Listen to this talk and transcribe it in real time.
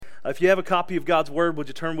If you have a copy of God's Word, would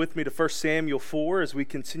you turn with me to 1 Samuel 4 as we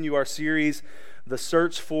continue our series, The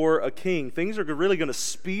Search for a King. Things are really going to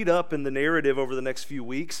speed up in the narrative over the next few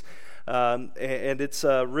weeks. And it's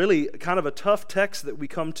really kind of a tough text that we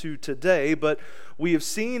come to today, but we have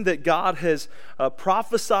seen that God has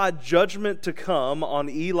prophesied judgment to come on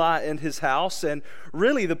Eli and his house, and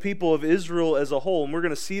really the people of Israel as a whole, and we're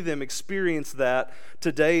going to see them experience that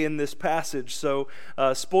today in this passage. So,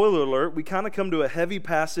 spoiler alert, we kind of come to a heavy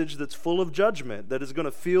passage that's full of judgment, that is going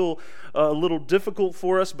to feel a little difficult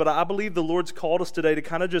for us, but I believe the Lord's called us today to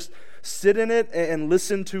kind of just sit in it and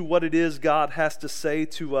listen to what it is God has to say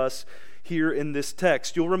to us here in this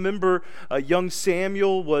text. You'll remember young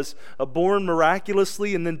Samuel was born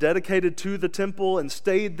miraculously and then dedicated to the temple and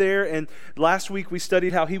stayed there. And last week we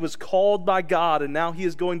studied how he was called by God, and now he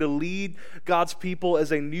is going to lead God's people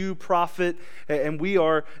as a new prophet. And we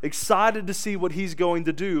are excited to see what he's going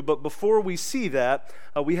to do. But before we see that,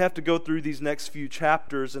 we have to go through these next few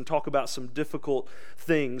chapters and talk about some difficult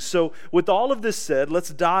things. So with all of this said, let's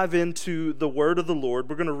dive into the word of the Lord.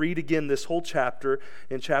 We're going to read again this whole chapter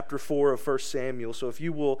in chapter 4 of 1 Samuel. So if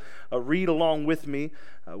you will read along with me,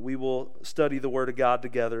 we will study the word of God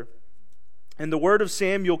together. And the word of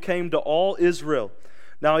Samuel came to all Israel.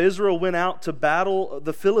 Now Israel went out to battle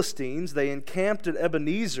the Philistines. They encamped at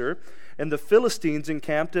Ebenezer, and the Philistines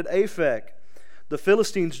encamped at Aphek. The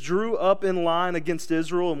Philistines drew up in line against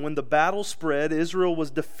Israel, and when the battle spread, Israel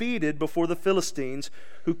was defeated before the Philistines,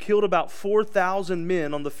 who killed about 4,000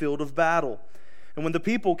 men on the field of battle. And when the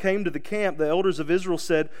people came to the camp, the elders of Israel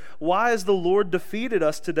said, "Why has the Lord defeated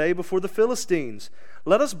us today before the Philistines?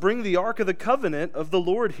 Let us bring the ark of the covenant of the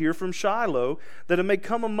Lord here from Shiloh, that it may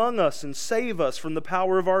come among us and save us from the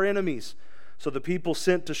power of our enemies." So the people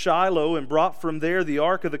sent to Shiloh and brought from there the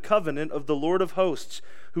ark of the covenant of the Lord of hosts,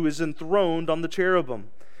 who is enthroned on the cherubim.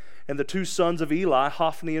 And the two sons of Eli,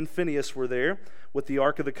 Hophni and Phinehas, were there with the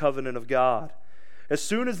ark of the covenant of God. As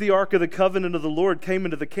soon as the ark of the covenant of the Lord came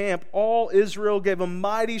into the camp, all Israel gave a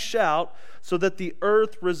mighty shout, so that the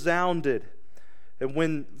earth resounded. And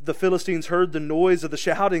when the Philistines heard the noise of the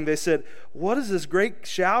shouting, they said, "What does this great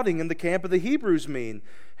shouting in the camp of the Hebrews mean?"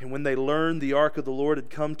 And when they learned the ark of the Lord had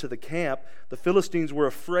come to the camp, the Philistines were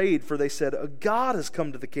afraid, for they said, "A god has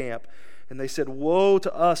come to the camp." And they said, "Woe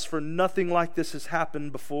to us, for nothing like this has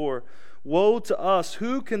happened before. Woe to us,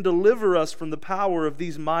 who can deliver us from the power of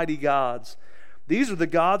these mighty gods? These are the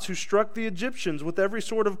gods who struck the Egyptians with every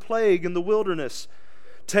sort of plague in the wilderness.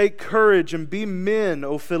 Take courage and be men,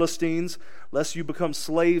 O Philistines, lest you become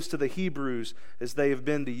slaves to the Hebrews as they have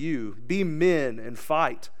been to you. Be men and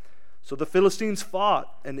fight." So the Philistines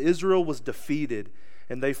fought, and Israel was defeated,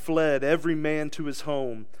 and they fled every man to his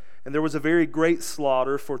home. And there was a very great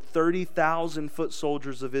slaughter, for 30,000 foot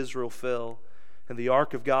soldiers of Israel fell. And the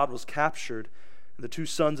ark of God was captured, and the two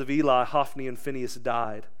sons of Eli, Hophni and Phinehas,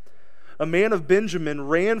 died. A man of Benjamin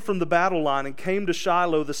ran from the battle line and came to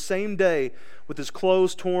Shiloh the same day with his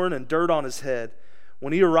clothes torn and dirt on his head.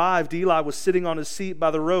 When he arrived, Eli was sitting on his seat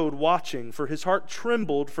by the road watching, for his heart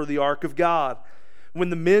trembled for the ark of God.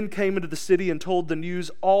 When the men came into the city and told the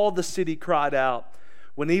news, all the city cried out.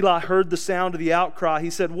 When Eli heard the sound of the outcry, he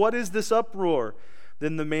said, "What is this uproar?"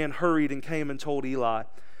 Then the man hurried and came and told Eli.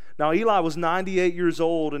 Now Eli was 98 years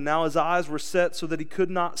old, and now his eyes were set so that he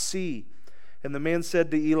could not see. And the man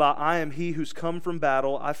said to Eli, "I am he who's come from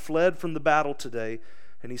battle. I fled from the battle today."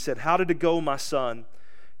 And he said, "How did it go, my son?"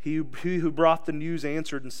 He who brought the news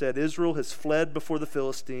answered and said, "Israel has fled before the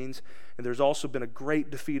Philistines, and there's also been a great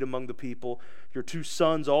defeat among the people. Your two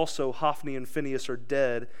sons also, Hophni and Phinehas, are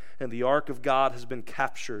dead, and the ark of God has been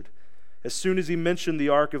captured." As soon as he mentioned the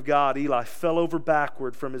ark of God, Eli fell over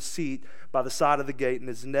backward from his seat by the side of the gate, and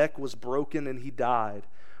his neck was broken, and he died.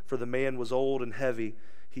 For the man was old and heavy.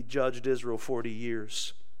 He judged Israel 40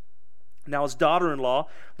 years. Now his daughter-in-law,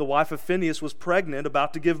 the wife of Phinehas, was pregnant,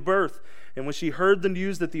 about to give birth. And when she heard the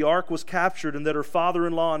news that the ark was captured and that her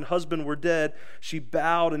father-in-law and husband were dead, she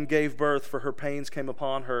bowed and gave birth, for her pains came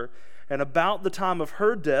upon her. And about the time of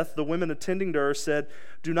her death, the women attending to her said,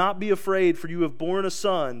 "Do not be afraid, for you have borne a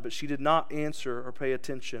son." But she did not answer or pay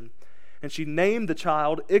attention. And she named the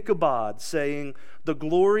child Ichabod, saying, "The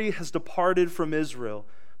glory has departed from Israel,"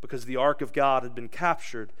 because the ark of God had been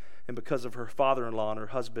captured, and because of her father-in-law and her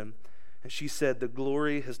husband. And she said, "The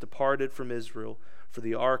glory has departed from Israel, for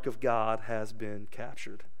the ark of God has been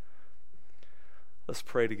captured." Let's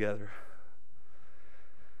pray together.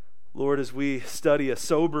 Lord, as we study a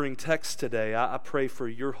sobering text today, I pray for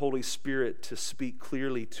your Holy Spirit to speak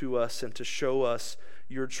clearly to us and to show us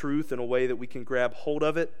your truth in a way that we can grab hold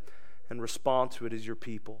of it and respond to it as your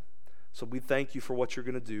people. So we thank you for what you're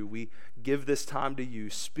going to do. We give this time to you.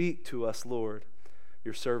 Speak to us, Lord.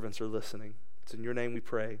 Your servants are listening. It's in your name we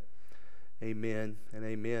pray. Amen and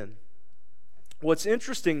amen. What's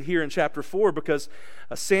interesting here in chapter 4, because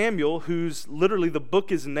Samuel, who's literally the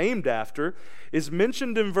book is named after, is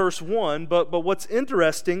mentioned in verse 1, but what's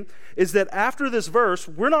interesting is that after this verse,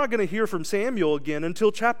 we're not going to hear from Samuel again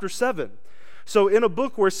until chapter 7. So in a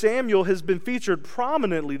book where Samuel has been featured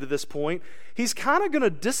prominently to this point, he's kind of going to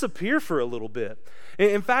disappear for a little bit.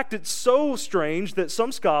 In fact, it's so strange that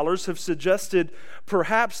some scholars have suggested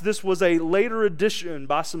perhaps this was a later addition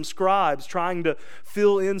by some scribes trying to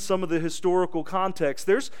fill in some of the historical context.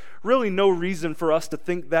 There's really no reason for us to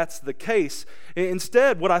think that's the case.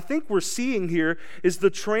 Instead, what I think we're seeing here is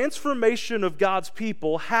the transformation of God's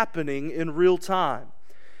people happening in real time.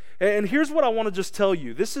 And here's what I want to just tell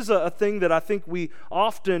you. This is a thing that I think we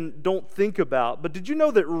often don't think about. But did you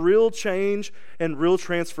know that real change and real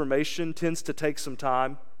transformation tends to take some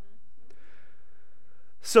time?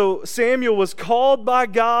 So Samuel was called by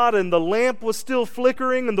God, and the lamp was still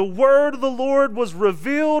flickering, and the word of the Lord was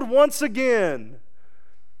revealed once again.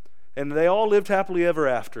 And they all lived happily ever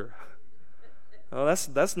after. Well,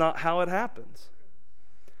 that's not how it happens.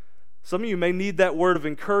 Some of you may need that word of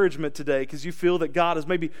encouragement today because you feel that God has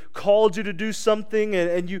maybe called you to do something,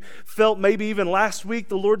 and you felt maybe even last week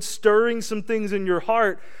the Lord stirring some things in your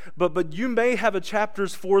heart, but you may have a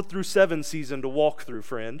chapters 4 through 7 season to walk through,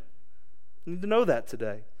 friend. You need to know that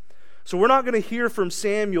today. So we're not going to hear from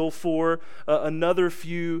Samuel for another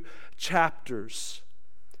few chapters.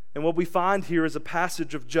 And what we find here is a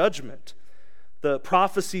passage of judgment. The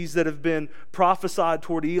prophecies that have been prophesied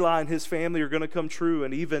toward Eli and his family are going to come true,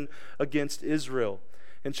 and even against Israel.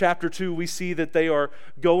 In chapter 2, we see that they are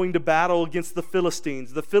going to battle against the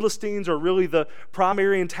Philistines. The Philistines are really the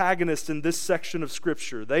primary antagonists in this section of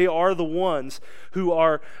Scripture. They are the ones who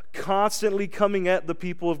are constantly coming at the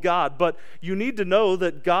people of God. But you need to know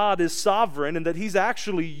that God is sovereign and that He's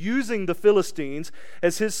actually using the Philistines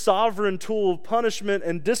as His sovereign tool of punishment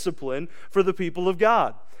and discipline for the people of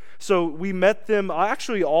God. So we met them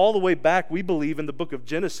actually all the way back, we believe, in the book of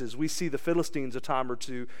Genesis. We see the Philistines a time or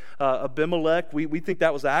two. Abimelech, we think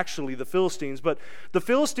that was actually the Philistines. But the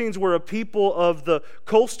Philistines were a people of the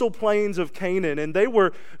coastal plains of Canaan, and they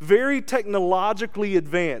were very technologically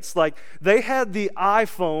advanced. Like, they had the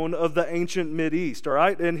iPhone of the ancient Mideast, all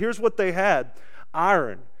right? And here's what they had: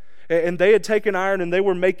 iron. And they had taken iron and they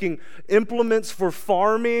were making implements for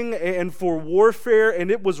farming and for warfare, and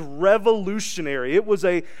it was revolutionary. It was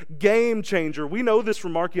a game changer. We know this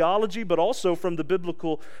from archaeology, but also from the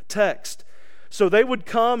biblical text. So they would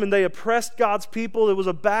come and they oppressed God's people. There was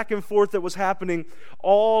a back and forth that was happening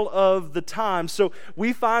all of the time. So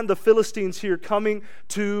we find the Philistines here coming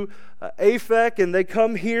to Aphek, and they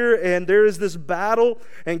come here and there is this battle,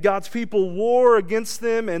 and God's people war against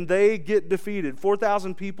them and they get defeated.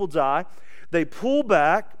 4,000 people die. They pull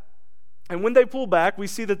back, and when they pull back, we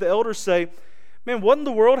see that the elders say, man, what in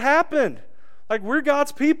the world happened? Like, we're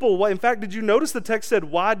God's people. In fact, did you notice the text said,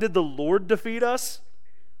 why did the Lord defeat us?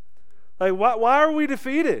 Like, why are we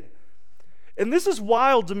defeated? And this is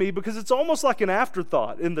wild to me because it's almost like an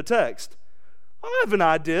afterthought in the text. I have an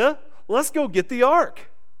idea. Let's go get the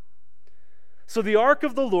ark. So the ark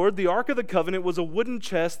of the Lord, the ark of the covenant, was a wooden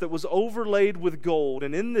chest that was overlaid with gold.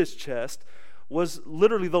 And in this chest was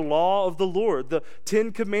literally the law of the Lord. The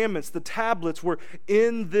 10 Commandments, the tablets were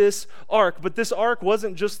in this ark. But this ark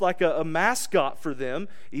wasn't just like a mascot for them,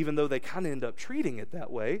 even though they kind of end up treating it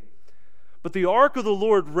that way. But the ark of the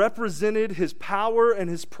Lord represented His power and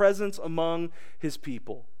His presence among His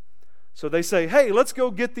people. So they say, hey, let's go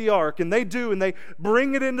get the ark. And they do, and they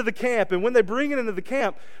bring it into the camp. And when they bring it into the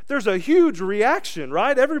camp, there's a huge reaction,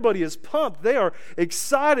 right? Everybody is pumped. They are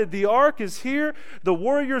excited. The ark is here. The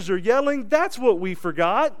warriors are yelling, that's what we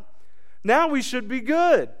forgot. Now we should be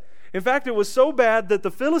good. In fact, it was so bad that the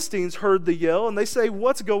Philistines heard the yell, and they say,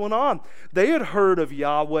 what's going on? They had heard of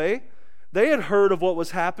Yahweh. They had heard of what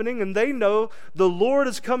was happening, and they know the Lord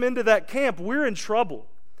has come into that camp. We're in trouble.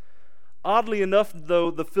 Oddly enough,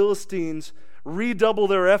 though, the Philistines redouble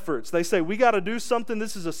their efforts. They say, we got to do something.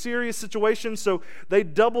 This is a serious situation. So they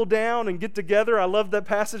double down and get together. I love that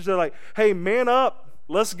passage. They're like, hey, man up.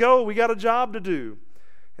 Let's go. We got a job to do.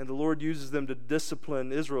 And the Lord uses them to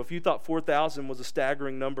discipline Israel. If you thought 4,000 was a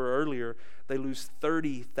staggering number earlier, they lose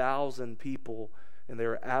 30,000 people, and they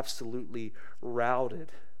are absolutely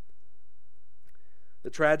routed. The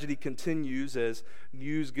tragedy continues as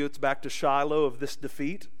news gets back to Shiloh of this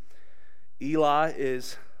defeat. Eli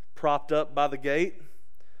is propped up by the gate.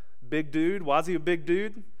 Big dude. Why is he a big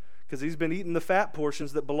dude? Because he's been eating the fat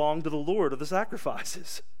portions that belong to the Lord of the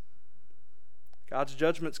sacrifices. God's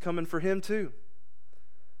judgment's coming for him too.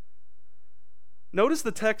 Notice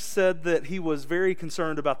the text said that he was very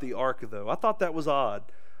concerned about the ark, though. I thought that was odd.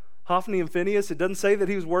 Hophni and Phinehas, it doesn't say that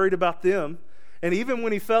he was worried about them. And even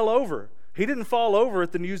when he fell over, he didn't fall over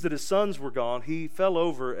at the news that his sons were gone. He fell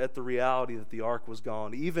over at the reality that the ark was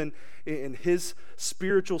gone. Even in his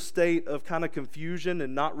spiritual state of kind of confusion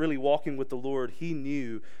and not really walking with the Lord, he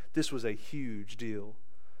knew this was a huge deal.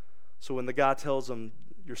 So when the guy tells him,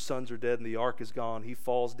 your sons are dead and the ark is gone, he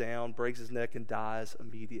falls down, breaks his neck, and dies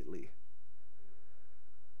immediately.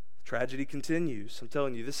 Tragedy continues. I'm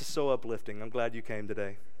telling you, this is so uplifting. I'm glad you came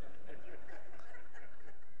today.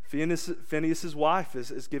 Phinehas' wife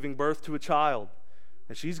is giving birth to a child,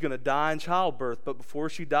 and she's going to die in childbirth, but before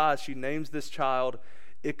she dies, she names this child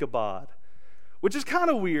Ichabod, which is kind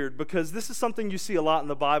of weird because this is something you see a lot in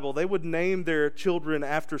the Bible. They would name their children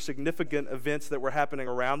after significant events that were happening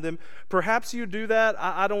around them. Perhaps you do that.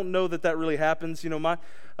 I don't know that really happens. You know, my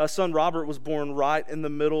son Robert was born right in the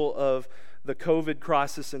middle of the COVID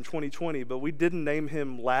crisis in 2020, but we didn't name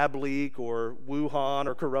him Lab Leak or Wuhan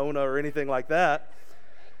or Corona or anything like that.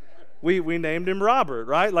 We named him Robert,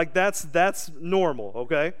 right? Like that's normal,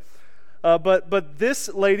 okay? But this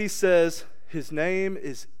lady says his name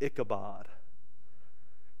is Ichabod,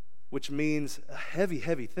 which means a heavy,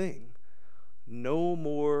 heavy thing. No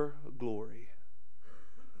more glory.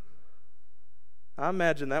 I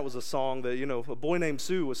imagine that was a song that, A Boy Named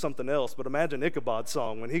Sue was something else, but imagine Ichabod's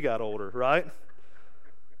song when he got older, right?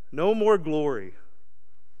 No more glory.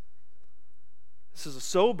 This is a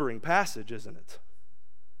sobering passage, isn't it?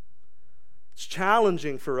 It's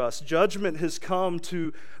challenging for us. Judgment has come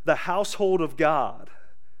to the household of God.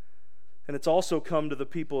 And it's also come to the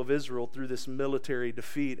people of Israel through this military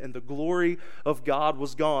defeat. And the glory of God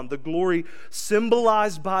was gone. The glory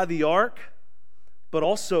symbolized by the ark, but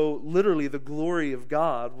also literally the glory of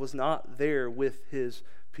God was not there with his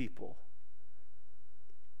people.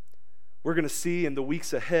 We're going to see in the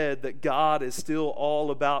weeks ahead that God is still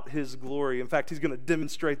all about his glory. In fact, he's going to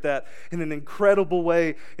demonstrate that in an incredible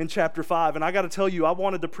way in chapter 5. And I got to tell you, I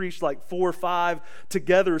wanted to preach like 4 or 5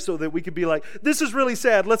 together so that we could be like, this is really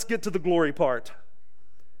sad. Let's get to the glory part.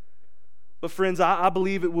 But friends, I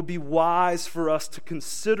believe it would be wise for us to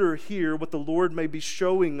consider here what the Lord may be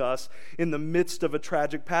showing us in the midst of a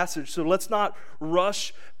tragic passage. So let's not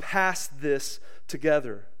rush past this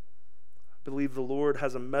together. I believe the Lord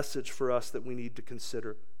has a message for us that we need to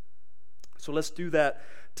consider. So let's do that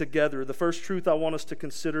together. The first truth I want us to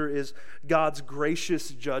consider is God's gracious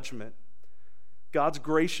judgment. God's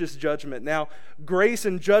gracious judgment. Now, grace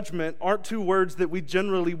and judgment aren't two words that we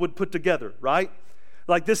generally would put together, right?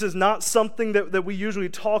 Like, this is not something that we usually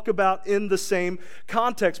talk about in the same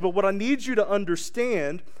context. But what I need you to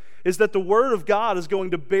understand is that the Word of God is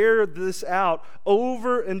going to bear this out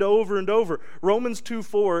over and over and over. Romans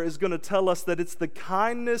 2:4 is going to tell us that it's the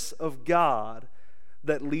kindness of God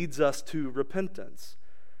that leads us to repentance.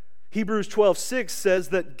 Hebrews 12:6 says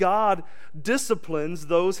that God disciplines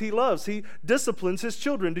those he loves. He disciplines his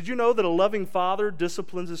children. Did you know that a loving father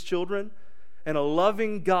disciplines his children? And a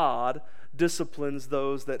loving God disciplines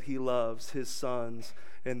those that he loves, his sons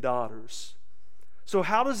and daughters. So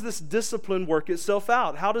how does this discipline work itself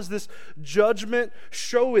out? How does this judgment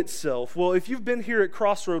show itself? Well, if you've been here at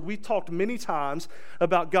Crossroad, we've talked many times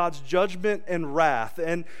about God's judgment and wrath.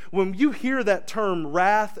 And when you hear that term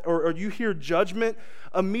wrath or you hear judgment,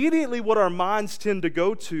 immediately what our minds tend to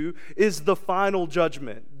go to is the final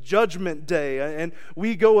judgment, Judgment Day. And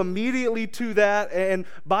we go immediately to that. And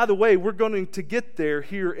by the way, we're going to get there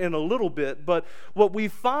here in a little bit. But what we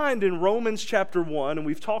find in Romans chapter 1, and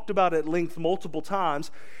we've talked about it at length multiple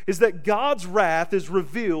times, is that God's wrath is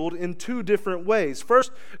revealed in 2 different ways.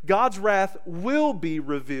 First, God's wrath will be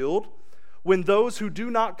revealed when those who do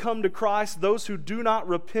not come to Christ, those who do not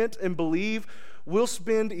repent and believe, will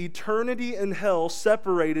spend eternity in hell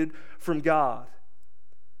separated from God,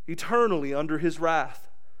 eternally under his wrath.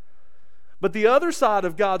 But the other side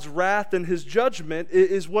of God's wrath and his judgment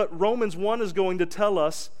is what Romans 1 is going to tell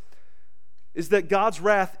us, is that God's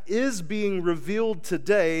wrath is being revealed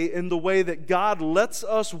today in the way that God lets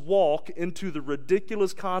us walk into the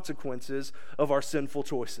ridiculous consequences of our sinful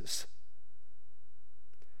choices.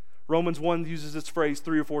 Romans 1 uses this phrase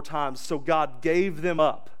 3 or 4 times. So God gave them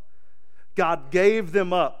up. God gave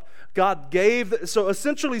them up. So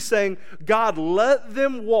essentially saying, God let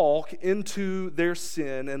them walk into their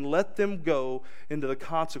sin and let them go into the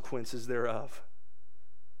consequences thereof.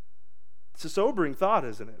 It's a sobering thought,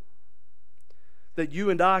 isn't it? That you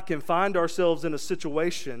and I can find ourselves in a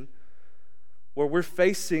situation where we're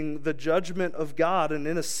facing the judgment of God and,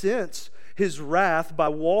 in a sense, his wrath by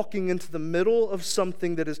walking into the middle of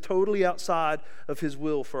something that is totally outside of his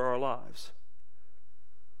will for our lives.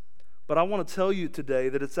 But I want to tell you today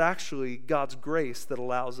that it's actually God's grace that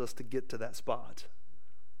allows us to get to that spot.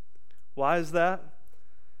 Why is that?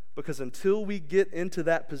 Because until we get into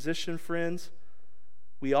that position, friends,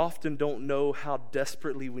 we often don't know how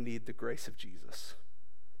desperately we need the grace of Jesus,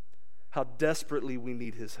 how desperately we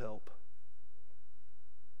need His help.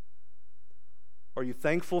 Are you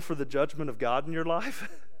thankful for the judgment of God in your life?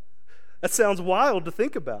 That sounds wild to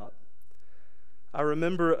think about. I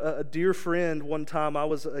remember a dear friend one time, I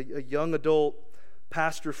was a young adult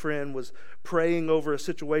pastor friend, was praying over a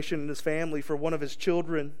situation in his family for one of his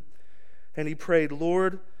children, and he prayed,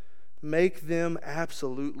 "Lord, make them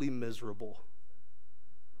absolutely miserable."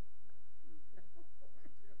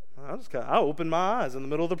 I opened my eyes in the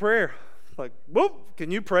middle of the prayer. Like, whoop,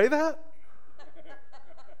 can you pray that?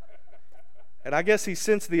 And I guess he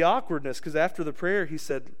sensed the awkwardness, because after the prayer he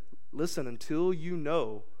said, "Listen, until you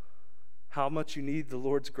know how much you need the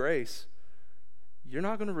Lord's grace, you're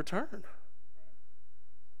not going to return."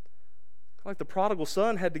 Like the prodigal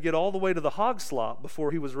son had to get all the way to the hog slop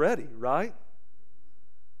before he was ready, right?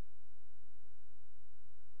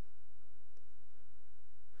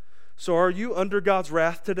 So are you under God's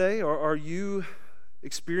wrath today, or are you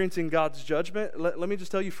experiencing God's judgment? Let me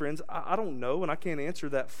just tell you, friends, I don't know, and I can't answer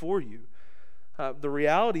that for you. The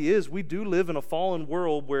reality is we do live in a fallen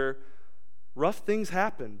world where rough things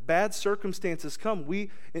happen, bad circumstances come,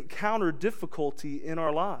 we encounter difficulty in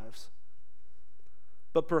our lives.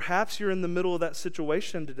 But perhaps you're in the middle of that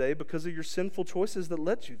situation today because of your sinful choices that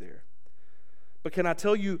led you there. But can I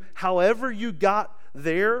tell you, however you got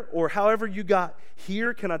there or however you got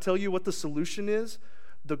here, can I tell you what the solution is?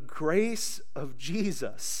 The grace of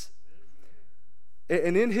Jesus.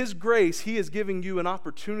 And in His grace, He is giving you an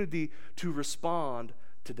opportunity to respond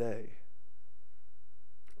today.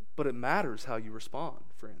 But it matters how you respond,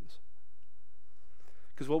 friends.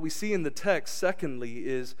 Because what we see in the text, secondly,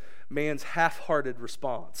 is man's half-hearted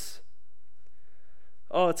response.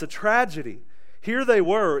 Oh, it's a tragedy. Here they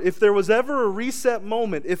were. If there was ever a reset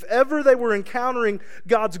moment, if ever they were encountering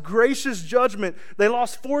God's gracious judgment, they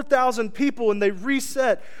lost 4,000 people and they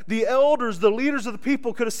reset. The elders, the leaders of the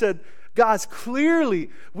people could have said, "Guys, clearly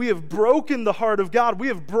we have broken the heart of God. We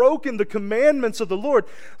have broken the commandments of the Lord.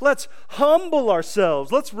 Let's humble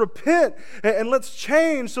ourselves. Let's repent and let's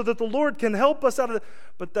change so that the Lord can help us out of it."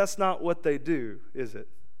 But that's not what they do, is it?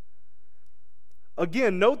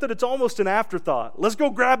 Again, note that it's almost an afterthought. Let's go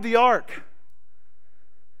grab the ark.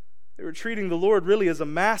 They were treating the Lord really as a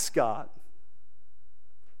mascot.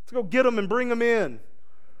 Let's go get him and bring him in.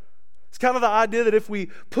 It's kind of the idea that if we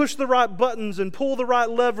push the right buttons and pull the right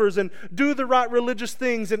levers and do the right religious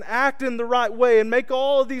things and act in the right way and make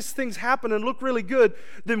all of these things happen and look really good,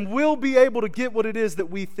 then we'll be able to get what it is that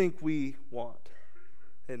we think we want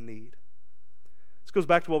and need. This goes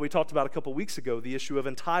back to what we talked about a couple weeks ago, the issue of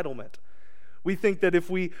entitlement. We think that if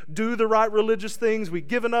we do the right religious things, we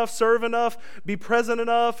give enough, serve enough, be present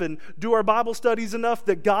enough, and do our Bible studies enough,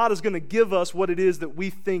 that God is going to give us what it is that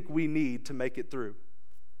we think we need to make it through.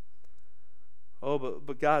 Oh,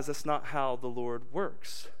 but guys, that's not how the Lord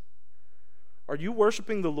works. Are you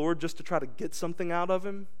worshiping the Lord just to try to get something out of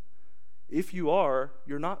Him? If you are,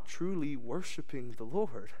 you're not truly worshiping the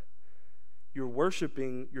Lord. You're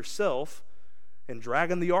worshiping yourself and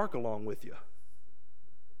dragging the ark along with you.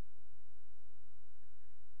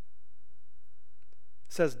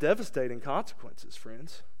 This has devastating consequences,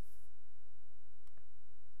 friends.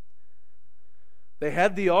 They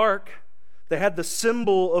had the ark. They had the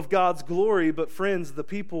symbol of God's glory, but friends, the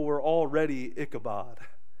people were already Ichabod.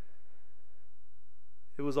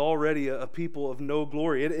 It was already a people of no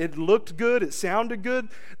glory. It looked good. It sounded good.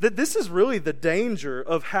 This is really the danger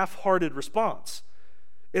of half-hearted response.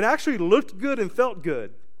 It actually looked good and felt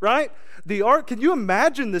good, right? The ark, can you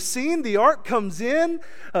imagine the scene? The ark comes in.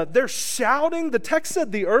 They're shouting. The text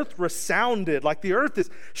said the earth resounded, like the earth is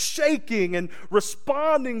shaking and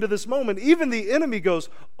responding to this moment. Even the enemy goes,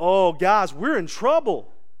 "Oh, guys, we're in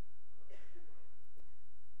trouble."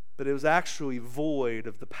 But it was actually void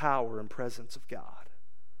of the power and presence of God.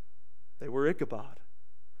 They were Ichabod.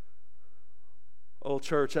 Oh,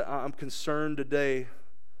 church, I'm concerned today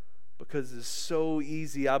because it's so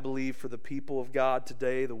easy, I believe, for the people of God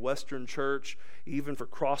today, the Western church, even for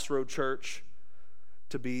Crossroad Church,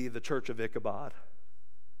 to be the church of Ichabod.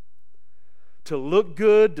 To look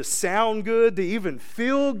good, to sound good, to even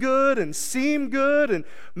feel good and seem good and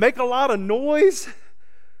make a lot of noise,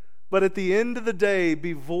 but at the end of the day,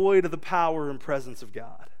 be void of the power and presence of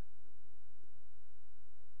God.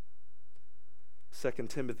 2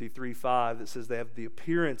 Timothy 3:5, that says they have the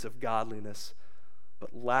appearance of godliness,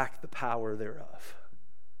 but lack the power thereof.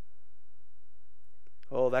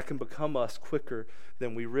 Oh, that can become us quicker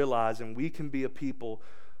than we realize, and we can be a people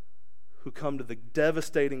who come to the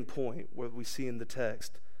devastating point where we see in the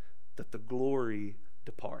text that the glory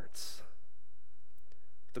departs.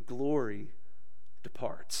 The glory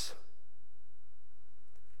departs.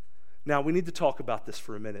 Now, we need to talk about this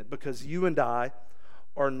for a minute, because you and I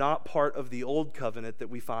are not part of the old covenant that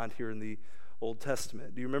we find here in the Old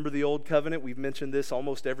Testament. Do you remember the Old Covenant? We've mentioned this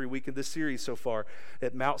almost every week in this series so far.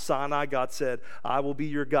 At Mount Sinai, God said, I will be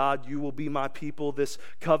your God, you will be my people. This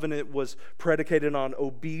covenant was predicated on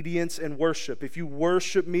obedience and worship. If you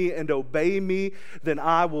worship me and obey me, then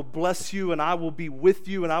I will bless you and I will be with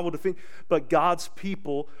you and I will defend. But God's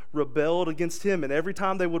people rebelled against him, and every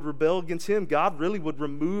time they would rebel against him, God really would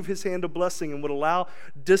remove his hand of blessing and would allow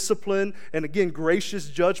discipline and, again,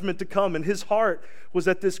 gracious judgment to come. And his heart was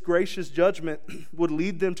that this gracious judgment would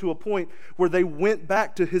lead them to a point where they went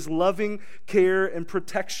back to his loving care and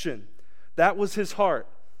protection. That was his heart.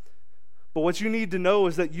 But what you need to know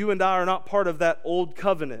is that you and I are not part of that old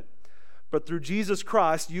covenant. But through Jesus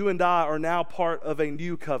Christ, you and I are now part of a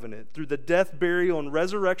new covenant. Through the death, burial, and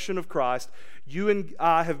resurrection of Christ, you and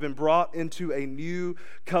I have been brought into a new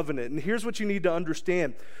covenant. And here's what you need to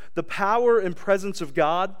understand. The power and presence of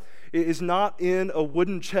God is not in a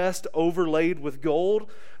wooden chest overlaid with gold.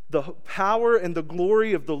 The power and the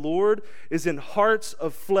glory of the Lord is in hearts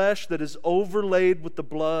of flesh that is overlaid with the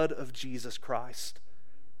blood of Jesus Christ.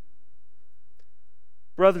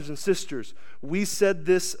 Brothers and sisters, we said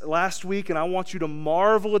this last week, and I want you to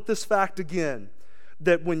marvel at this fact again,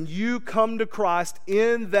 that when you come to Christ,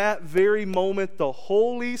 in that very moment, the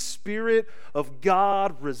Holy Spirit of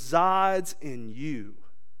God resides in you.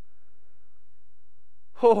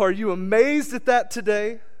 Oh, are you amazed at that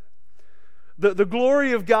today? The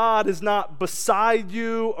glory of God is not beside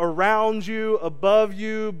you, around you, above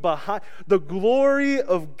you, behind. The glory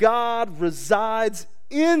of God resides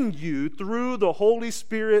in you through the Holy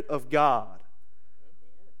Spirit of God.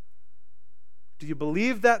 Do you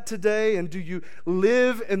believe that today? And do you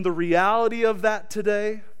live in the reality of that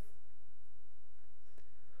today?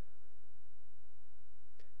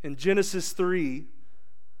 In Genesis 3,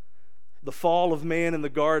 the fall of man in the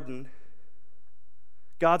garden,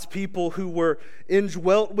 God's people who were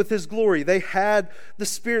indwelt with his glory, they had the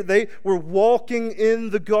Spirit, they were walking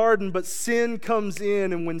in the garden, but sin comes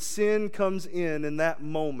in, and when sin comes in that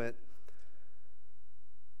moment,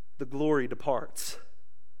 the glory departs.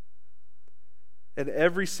 And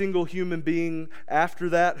every single human being after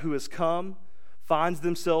that who has come finds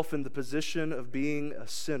themselves in the position of being a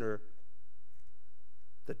sinner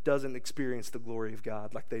that doesn't experience the glory of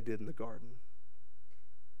God like they did in the garden.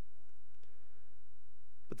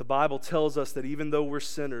 But the Bible tells us that even though we're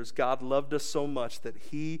sinners, God loved us so much that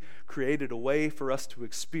he created a way for us to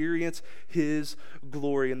experience his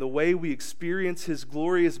glory. And the way we experience his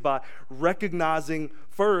glory is by recognizing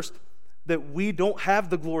first that we don't have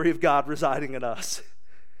the glory of God residing in us.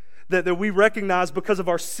 That we recognize because of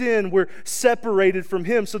our sin, we're separated from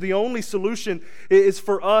him. So the only solution is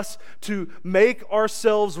for us to make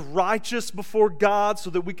ourselves righteous before God so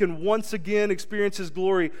that we can once again experience his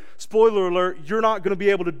glory. Spoiler alert, you're not going to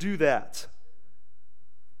be able to do that.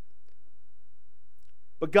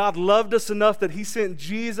 But God loved us enough that he sent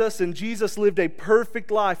Jesus, and Jesus lived a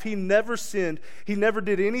perfect life. He never sinned. He never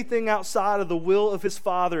did anything outside of the will of his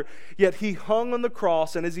Father. Yet he hung on the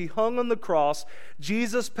cross, and as he hung on the cross,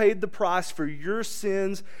 Jesus paid the price for your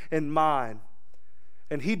sins and mine.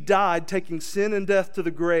 And he died taking sin and death to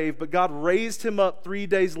the grave, but God raised him up 3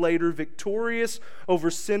 days later, victorious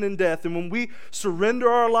over sin and death. And when we surrender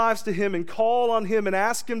our lives to him and call on him and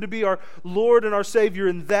ask him to be our Lord and our Savior,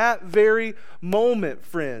 in that very moment,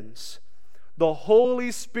 friends, the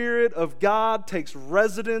Holy Spirit of God takes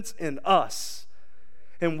residence in us.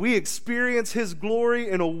 And we experience his glory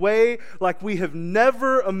in a way like we have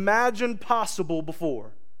never imagined possible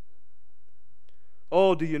before.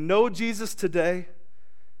 Oh, do you know Jesus today?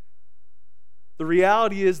 The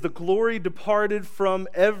reality is the glory departed from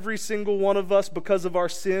every single one of us because of our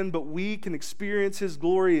sin, but we can experience his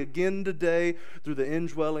glory again today through the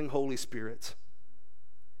indwelling Holy Spirit.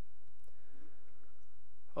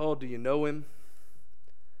 Oh, do you know him?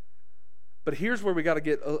 But here's where we got to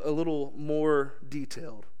get a little more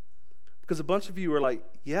detailed. Because a bunch of you are like,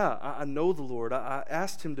 yeah, I know the Lord. I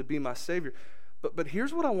asked him to be my Savior. But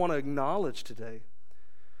here's what I want to acknowledge today.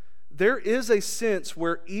 There is a sense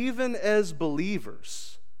where even as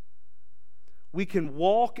believers, we can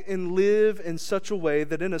walk and live in such a way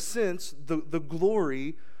that in a sense, the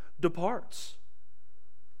glory departs.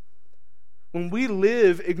 when we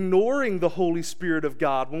live ignoring the Holy Spirit of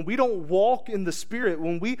God, when we don't walk in the Spirit,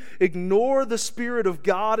 when we ignore the Spirit of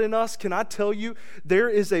God in us, can I tell you, there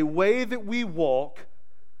is a way that we walk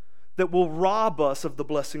that will rob us of the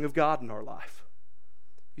blessing of God in our life.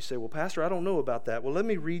 You say, well, Pastor, I don't know about that. Well, let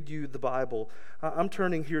me read you the Bible. I'm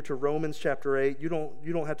turning here to Romans chapter 8. You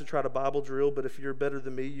don't have to try to Bible drill, but if you're better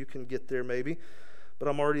than me, you can get there maybe. But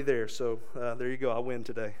I'm already there, so there you go. I win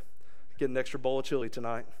today. Get an extra bowl of chili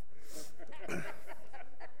tonight.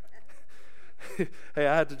 Hey,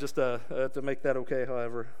 I had to just to make that okay,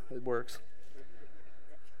 however it works.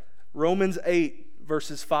 Romans 8,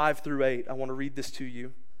 verses 5 through 8. I want to read this to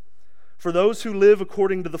you. For those who live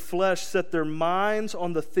according to the flesh set their minds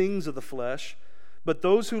on the things of the flesh, but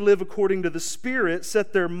those who live according to the Spirit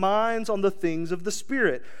set their minds on the things of the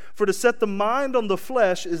Spirit. For to set the mind on the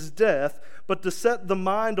flesh is death, but to set the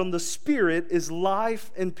mind on the Spirit is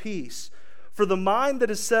life and peace. For the mind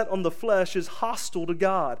that is set on the flesh is hostile to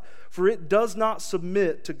God, for it does not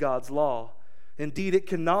submit to God's law. Indeed, it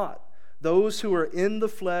cannot. Those who are in the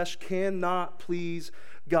flesh cannot please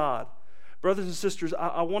God. Brothers and sisters,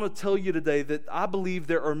 I want to tell you today that I believe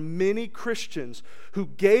there are many Christians who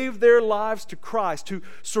gave their lives to Christ, who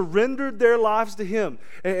surrendered their lives to Him.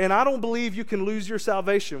 And I don't believe you can lose your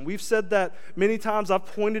salvation. We've said that many times. I've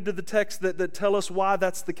pointed to the texts that tell us why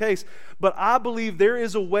that's the case. But I believe there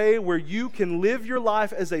is a way where you can live your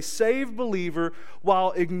life as a saved believer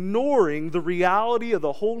while ignoring the reality of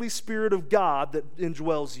the Holy Spirit of God that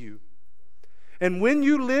indwells you. And when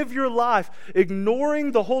you live your life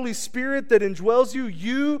ignoring the Holy Spirit that indwells you,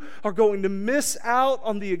 you are going to miss out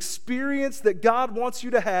on the experience that God wants you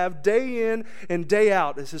to have day in and day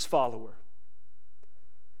out as His follower.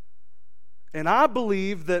 And I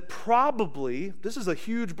believe that probably, this is a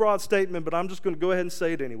huge broad statement, but I'm just going to go ahead and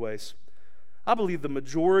say it anyways. I believe the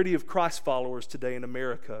majority of Christ followers today in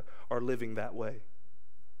America are living that way.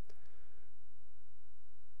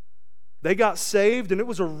 They got saved and it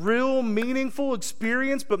was a real meaningful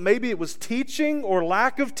experience, but maybe it was teaching or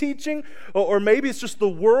lack of teaching, or maybe it's just the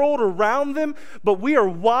world around them. But we are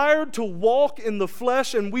wired to walk in the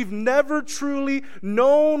flesh, and we've never truly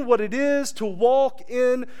known what it is to walk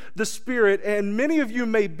in the Spirit. And many of you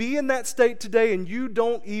may be in that state today and you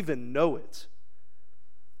don't even know it.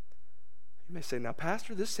 You may say, now,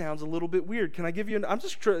 Pastor, this sounds a little bit weird. Can I give you,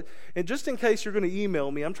 and just in case you're going to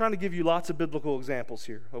email me, I'm trying to give you lots of biblical examples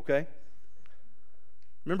here, okay?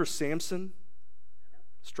 Remember Samson?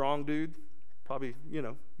 Strong dude, probably,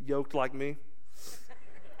 yoked like me.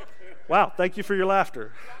 Wow, thank you for your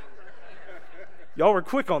laughter. Y'all were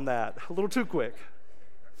quick on that, a little too quick.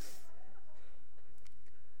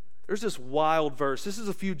 There's this wild verse. This is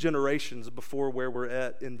a few generations before where we're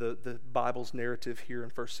at in the Bible's narrative here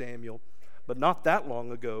in 1 Samuel. But not that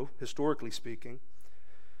long ago, historically speaking,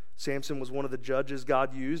 Samson was one of the judges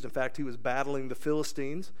God used. In fact, he was battling the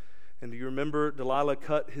Philistines. And do you remember Delilah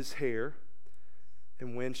cut his hair?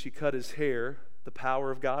 And when she cut his hair, the power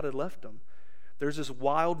of God had left him. There's this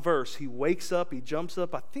wild verse. He wakes up, he jumps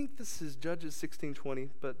up. I think this is Judges 16:20,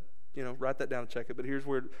 but write that down and check it. But here's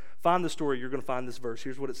where, find the story, you're going to find this verse.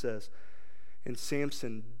 Here's what it says. And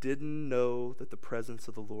Samson didn't know that the presence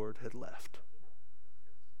of the Lord had left.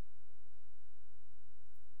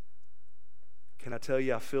 Can I tell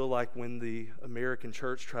you, I feel like when the American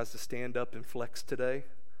church tries to stand up and flex today,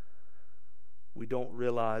 we don't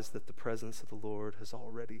realize that the presence of the Lord has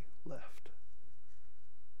already left.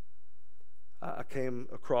 I came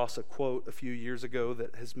across a quote a few years ago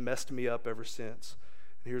that has messed me up ever since.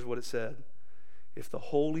 And here's what it said. If the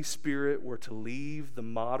Holy Spirit were to leave the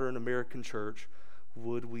modern American church,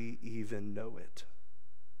 would we even know it?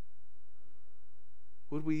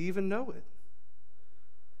 Would we even know it?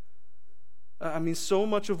 I mean, so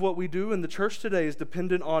much of what we do in the church today is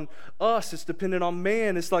dependent on us. It's dependent on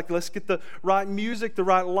man. It's like, let's get the right music, the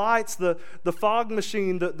right lights, the fog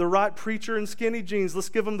machine, the right preacher in skinny jeans. Let's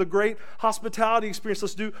give them the great hospitality experience.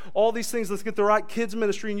 Let's do all these things. Let's get the right kids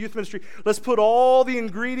ministry and youth ministry. Let's put all the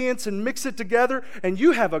ingredients and mix it together, and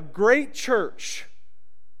you have a great church.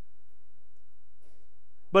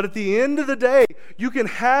 But at the end of the day, you can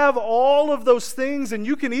have all of those things, and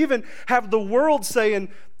you can even have the world saying,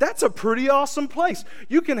 that's a pretty awesome place.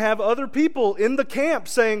 You can have other people in the camp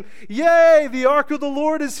saying, yay, the ark of the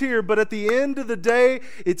Lord is here. But at the end of the day,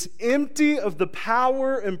 it's empty of the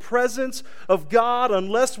power and presence of God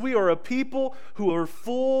unless we are a people who are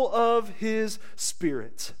full of His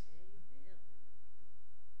Spirit.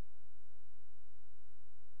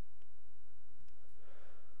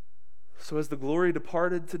 So has the glory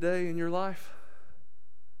departed today in your life?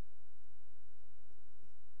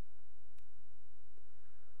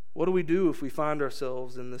 What do we do if we find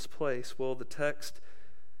ourselves in this place? Well, the text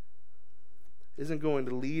isn't going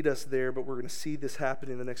to lead us there, but we're going to see this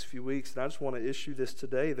happen in the next few weeks. And I just want to issue this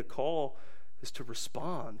today. The call is to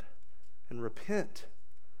respond and repent,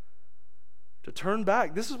 to turn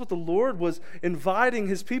back. This is what the Lord was inviting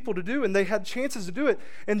his people to do, and they had chances to do it.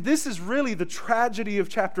 And this is really the tragedy of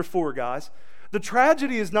chapter 4, guys. The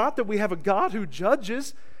tragedy is not that we have a God who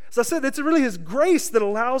judges. As I said, it's really his grace that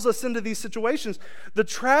allows us into these situations. The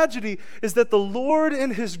tragedy is that the Lord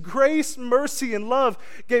in his grace, mercy, and love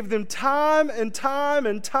gave them time and time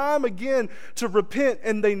and time again to repent,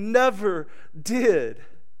 and they never did.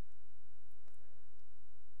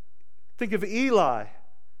 Think of Eli.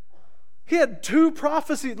 He had 2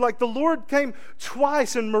 prophecies, like the Lord came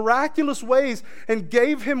twice in miraculous ways and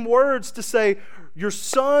gave him words to say, your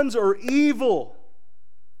sons are evil.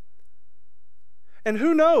 And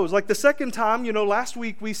who knows, like the second time, last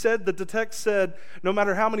week we said that the text said, no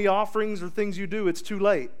matter how many offerings or things you do, it's too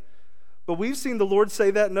late. But we've seen the Lord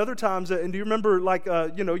say that in other times. And do you remember,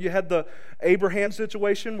 you had the Abraham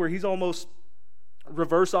situation where he's almost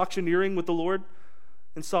reverse auctioneering with the Lord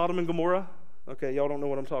in Sodom and Gomorrah? Okay, y'all don't know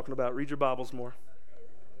what I'm talking about. Read your Bibles more.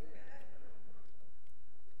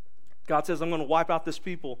 God says, I'm going to wipe out this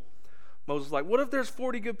people. Moses is like, what if there's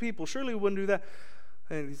 40 good people? Surely we wouldn't do that.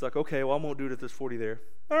 And he's like, okay, well, I won't do it if there's 40 there.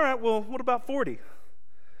 All right, well, what about 40?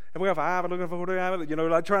 And we have 5, looking for 40,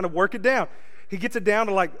 like trying to work it down. He gets it down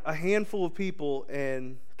to like a handful of people,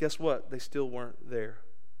 and guess what? They still weren't there.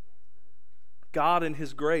 God in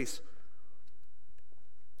his grace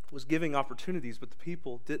was giving opportunities, but the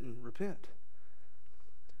people didn't repent.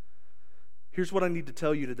 Here's what I need to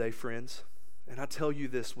tell you today, friends, and I tell you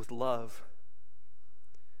this with love.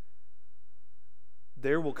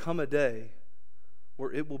 There will come a day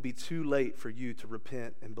where it will be too late for you to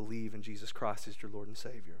repent and believe in Jesus Christ as your Lord and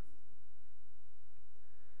Savior.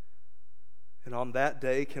 And on that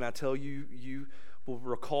day, can I tell you, you will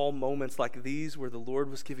recall moments like these where the Lord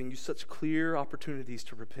was giving you such clear opportunities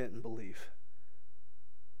to repent and believe.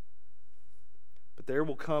 But there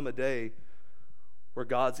will come a day where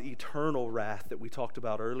God's eternal wrath that we talked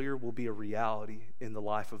about earlier will be a reality in the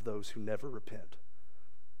life of those who never repent.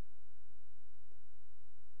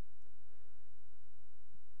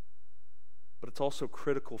 But it's also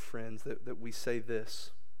critical, friends, that we say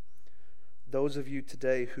this. Those of you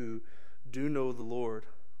today who do know the Lord,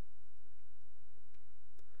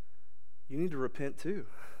 you need to repent too.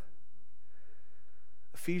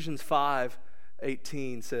 Ephesians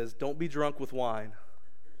 5:18 says, don't be drunk with wine.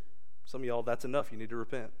 Some of y'all, that's enough. You need to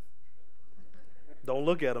repent. Don't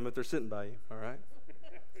look at them if they're sitting by you, all right?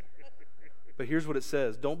 But here's what it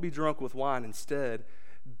says. Don't be drunk with wine. Instead,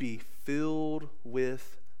 be filled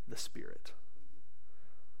with the Spirit.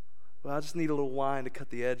 Well, I just need a little wine to cut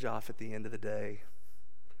the edge off at the end of the day.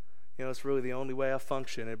 It's really the only way I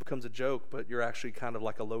function. It becomes a joke, but you're actually kind of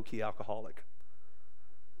like a low-key alcoholic.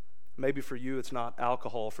 Maybe for you, it's not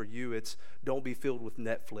alcohol. For you, it's don't be filled with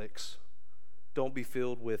Netflix. Don't be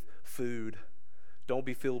filled with food. Don't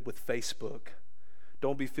be filled with Facebook.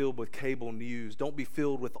 Don't be filled with cable news. Don't be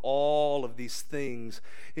filled with all of these things.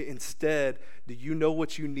 Instead, do you know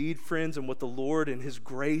what you need, friends, and what the Lord in his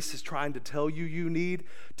grace is trying to tell you you need?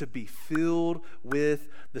 To be filled with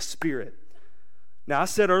the Spirit. Now, I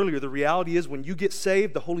said earlier, the reality is when you get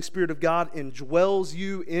saved, the Holy Spirit of God indwells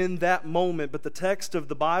you in that moment. But the text of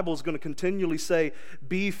the Bible is going to continually say,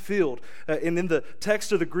 be filled. And in the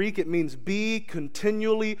text of the Greek, it means be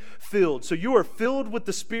continually filled. So you are filled with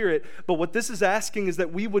the Spirit. But what this is asking is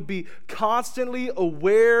that we would be constantly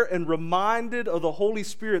aware and reminded of the Holy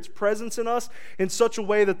Spirit's presence in us in such a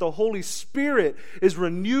way that the Holy Spirit is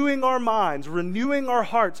renewing our minds, renewing our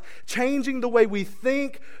hearts, changing the way we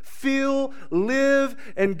think, feel, live,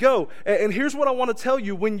 and go. And here's what I want to tell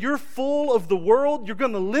you. When you're full of the world, you're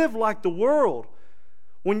going to live like the world.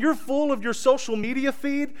 When you're full of your social media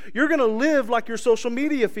feed, you're going to live like your social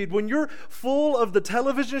media feed. When you're full of the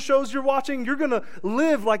television shows you're watching, you're going to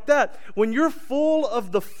live like that. When you're full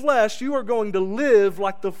of the flesh, you are going to live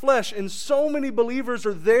like the flesh. And so many believers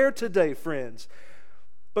are there today, friends.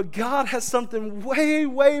 But God has something way,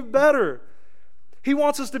 way better. He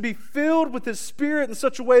wants us to be filled with His Spirit in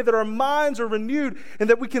such a way that our minds are renewed and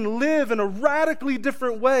that we can live in a radically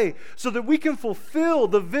different way so that we can fulfill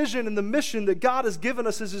the vision and the mission that God has given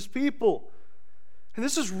us as His people. And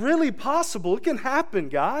this is really possible. It can happen,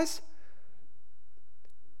 guys.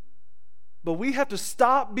 But we have to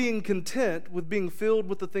stop being content with being filled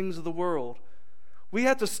with the things of the world. We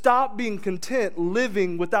have to stop being content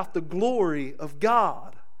living without the glory of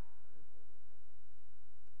God.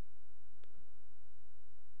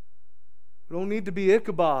 We don't need to be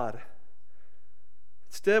Ichabod,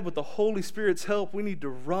 Instead, with the Holy Spirit's help, we need to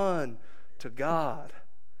run to God.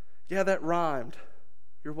 Yeah, that rhymed.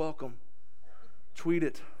 You're welcome. Tweet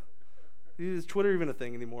it. Is Twitter even a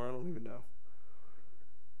thing anymore? I don't even know.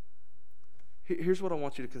 Here's what I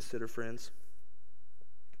want you to consider, friends.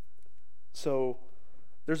 So,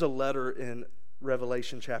 there's a letter in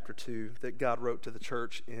Revelation chapter 2 that God wrote to the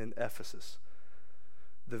church in Ephesus.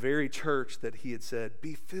 The very church that he had said,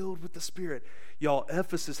 be filled with the Spirit. Y'all,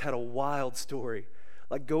 Ephesus had a wild story.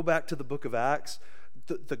 Like, go back to the book of Acts.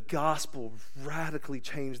 The gospel radically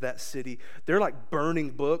changed that city. They're like burning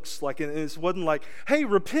books. Like, and it wasn't like, hey,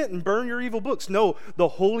 repent and burn your evil books. No, the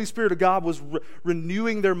Holy Spirit of God was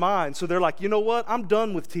renewing their minds. So they're like, you know what? I'm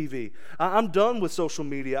done with TV. I'm done with social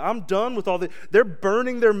media. I'm done with all the. They're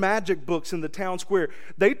burning their magic books in the town square.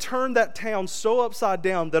 They turned that town so upside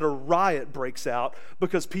down that a riot breaks out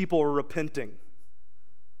because people are repenting.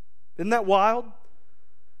 Isn't that wild?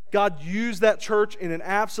 God used that church in an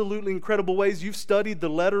absolutely incredible ways. You've studied the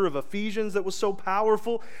letter of Ephesians that was so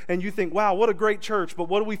powerful, and you think, wow, what a great church. But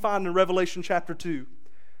what do we find in Revelation chapter 2?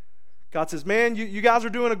 God says, man, you guys are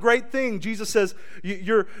doing a great thing. Jesus says,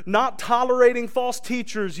 you're not tolerating false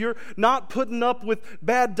teachers. You're not putting up with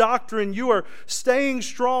bad doctrine. You are staying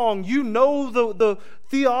strong. You know the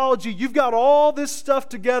theology. You've got all this stuff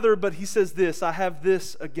together. But he says this, I have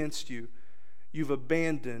this against you. You've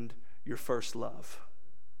abandoned your first love.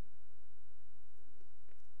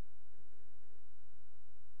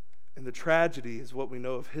 And the tragedy is what we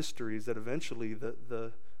know of history is that eventually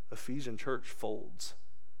the Ephesian church folds.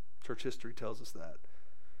 Church history tells us that.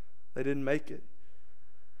 They didn't make it.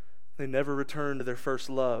 They never returned to their first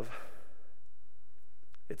love.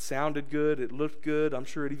 It sounded good. It looked good. I'm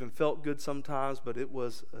sure it even felt good sometimes, but it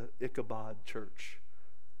was an Ichabod church.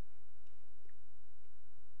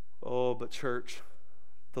 Oh, but church,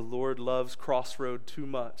 the Lord loves Crossroad too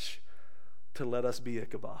much to let us be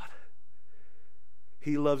Ichabod.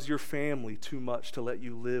 He loves your family too much to let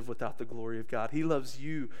you live without the glory of God. He loves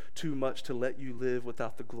you too much to let you live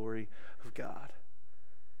without the glory of God.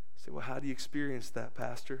 You say, well, how do you experience that,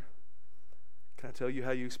 Pastor? Can I tell you how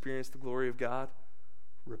you experience the glory of God?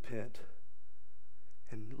 Repent.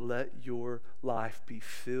 And let your life be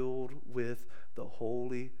filled with the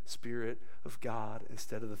Holy Spirit of God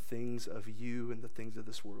instead of the things of you and the things of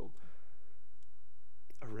this world.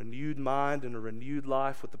 A renewed mind and a renewed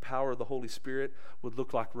life with the power of the Holy Spirit would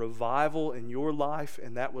look like revival in your life,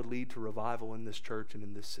 and that would lead to revival in this church and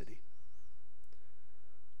in this city.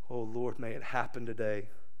 Oh, Lord, may it happen today.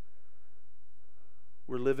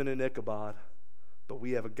 We're living in Ichabod, but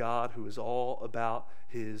we have a God who is all about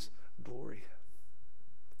His glory,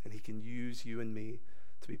 and He can use you and me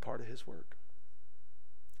to be part of His work.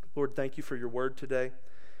 Lord, thank you for your word today.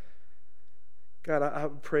 God, I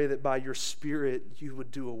pray that by your Spirit you would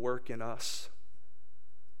do a work in us.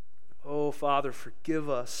 Oh, Father, forgive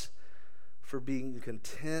us for being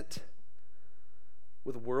content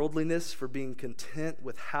with worldliness, for being content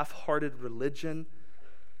with half-hearted religion,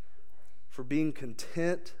 for being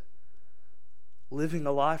content living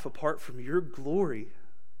a life apart from your glory.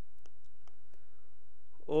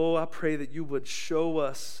 Oh, I pray that you would show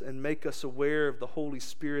us and make us aware of the Holy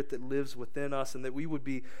Spirit that lives within us, and that we would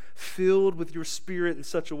be filled with your Spirit in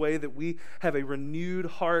such a way that we have a renewed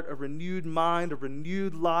heart, a renewed mind, a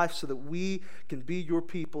renewed life, so that we can be your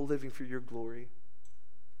people living for your glory.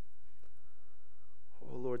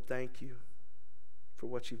 Oh, Lord, thank you for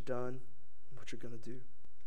what you've done and what you're going to do.